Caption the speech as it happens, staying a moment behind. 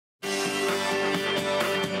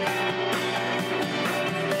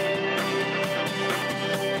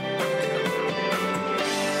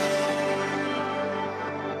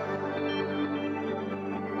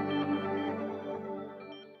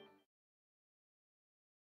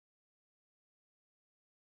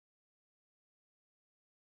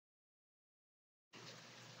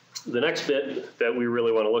The next bit that we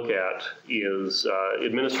really want to look at is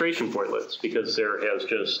administration portlets, because there has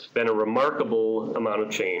just been a remarkable amount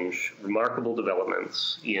of change, remarkable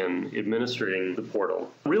developments in administering the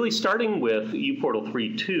portal. Really starting with uPortal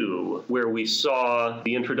 3.2, where we saw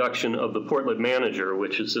the introduction of the Portlet Manager,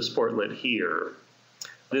 which is this portlet here.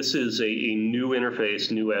 This is a new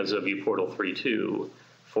interface, new as of uPortal 3.2.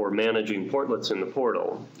 for managing portlets in the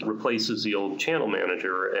portal, replaces the old channel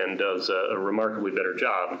manager and does a remarkably better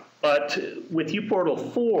job. But with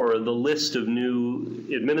uPortal 4, the list of new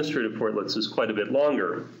administrative portlets is quite a bit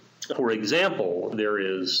longer. For example, there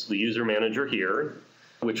is the user manager here,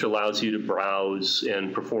 which allows you to browse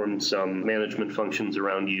and perform some management functions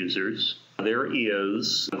around users. There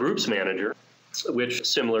is the groups manager, which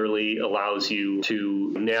similarly allows you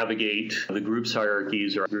to navigate the groups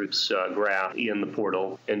hierarchies or groups graph in the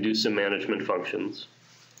portal and do some management functions.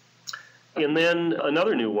 And then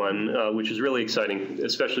another new one, which is really exciting,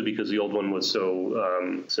 especially because the old one was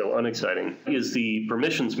so unexciting, is the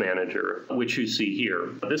permissions manager, which you see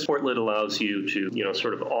here. This portlet allows you to,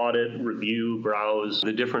 sort of audit, review, browse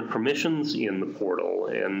the different permissions in the portal,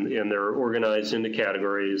 and they're organized into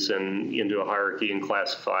categories and into a hierarchy and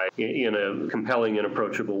classified in a compelling and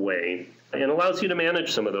approachable way, and allows you to manage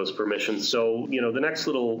some of those permissions. So, the next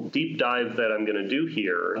little deep dive that I'm going to do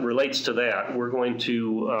here relates to that. We're going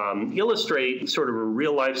to illustrate sort of a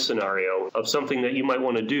real-life scenario of something that you might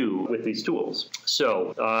want to do with these tools.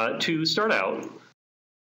 So, to start out,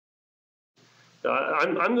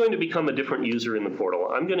 I'm going to become a different user in the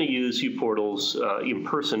portal. I'm going to use uPortal's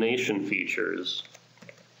impersonation features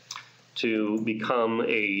to become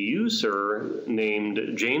a user named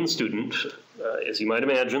Jane Student. As you might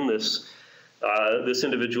imagine, this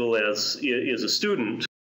individual is a student.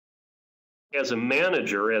 As a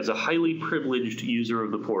manager, as a highly privileged user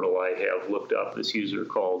of the portal, I have looked up this user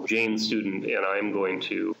called Jane Student, and I'm going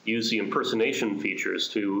to use the impersonation features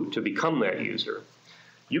to become that user.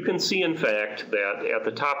 You can see, in fact, that at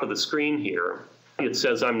the top of the screen here, it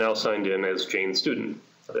says I'm now signed in as Jane Student.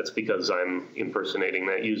 That's because I'm impersonating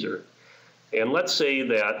that user. And let's say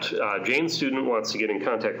that Jane Student wants to get in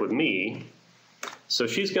contact with me. So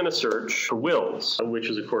she's going to search for Wills, which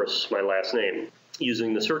is, of course, my last name,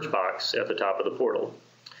 using the search box at the top of the portal.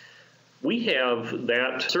 We have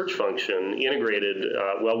that search function integrated,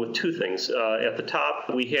 with two things. At the top,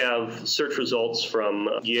 we have search results from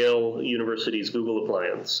Yale University's Google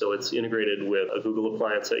appliance. So it's integrated with a Google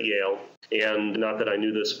appliance at Yale. And not that I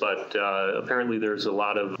knew this, but apparently there's a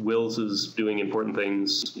lot of Willses doing important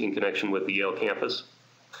things in connection with the Yale campus.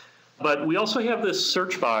 But we also have this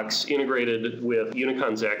search box integrated with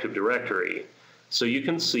Unicon's Active Directory. So you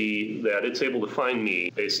can see that it's able to find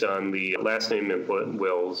me based on the last name input,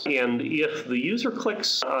 Wills. And if the user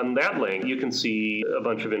clicks on that link, you can see a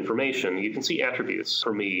bunch of information. You can see attributes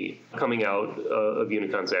for me coming out of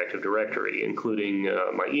Unicon's Active Directory, including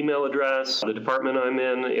my email address, the department I'm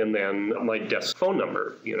in, and then my desk phone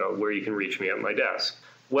number, where you can reach me at my desk.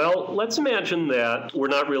 Well, let's imagine that we're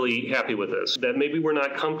not really happy with this, that maybe we're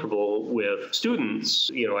not comfortable with students,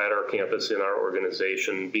 at our campus, in our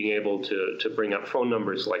organization, being able to bring up phone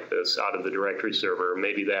numbers like this out of the directory server.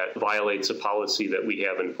 Maybe that violates a policy that we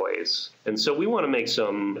have in place. And so we want to make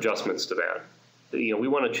some adjustments to that. We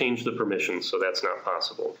want to change the permissions, so that's not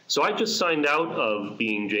possible. So I just signed out of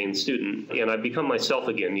being Jane Student, and I've become myself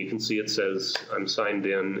again. You can see it says I'm signed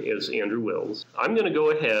in as Andrew Wills. I'm going to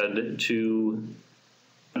go ahead to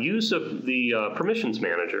use the permissions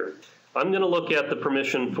manager. I'm going to look at the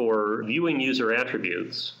permission for viewing user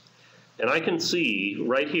attributes, and I can see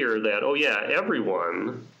right here that,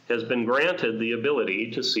 everyone has been granted the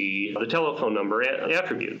ability to see the telephone number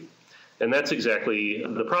attribute. And that's exactly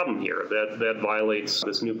the problem here. That violates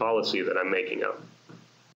this new policy that I'm making up.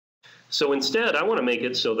 So instead, I want to make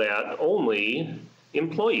it so that only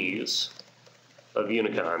employees of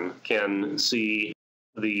Unicon can see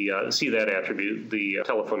that attribute, the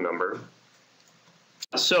telephone number.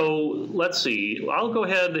 So let's see. I'll go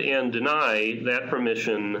ahead and deny that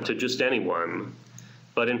permission to just anyone,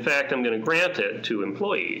 but in fact, I'm going to grant it to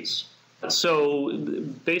employees. So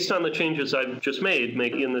based on the changes I've just made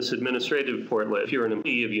in this administrative portlet, if you're an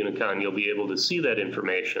employee of Unicon, you'll be able to see that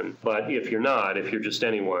information. But if you're not, if you're just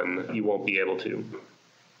anyone, you won't be able to.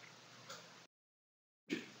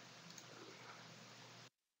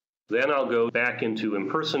 Then I'll go back into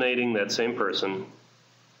impersonating that same person,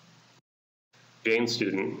 Jane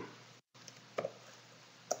Student.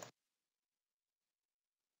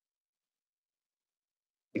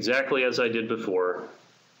 Exactly as I did before.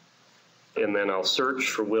 And then I'll search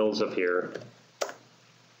for Wills up here,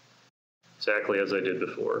 exactly as I did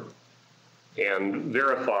before. and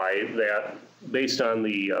verify that based on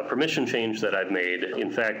the permission change that I've made,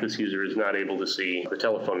 in fact, this user is not able to see the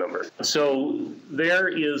telephone number. So there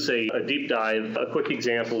is a deep dive, a quick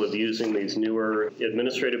example of using these newer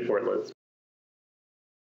administrative portlets.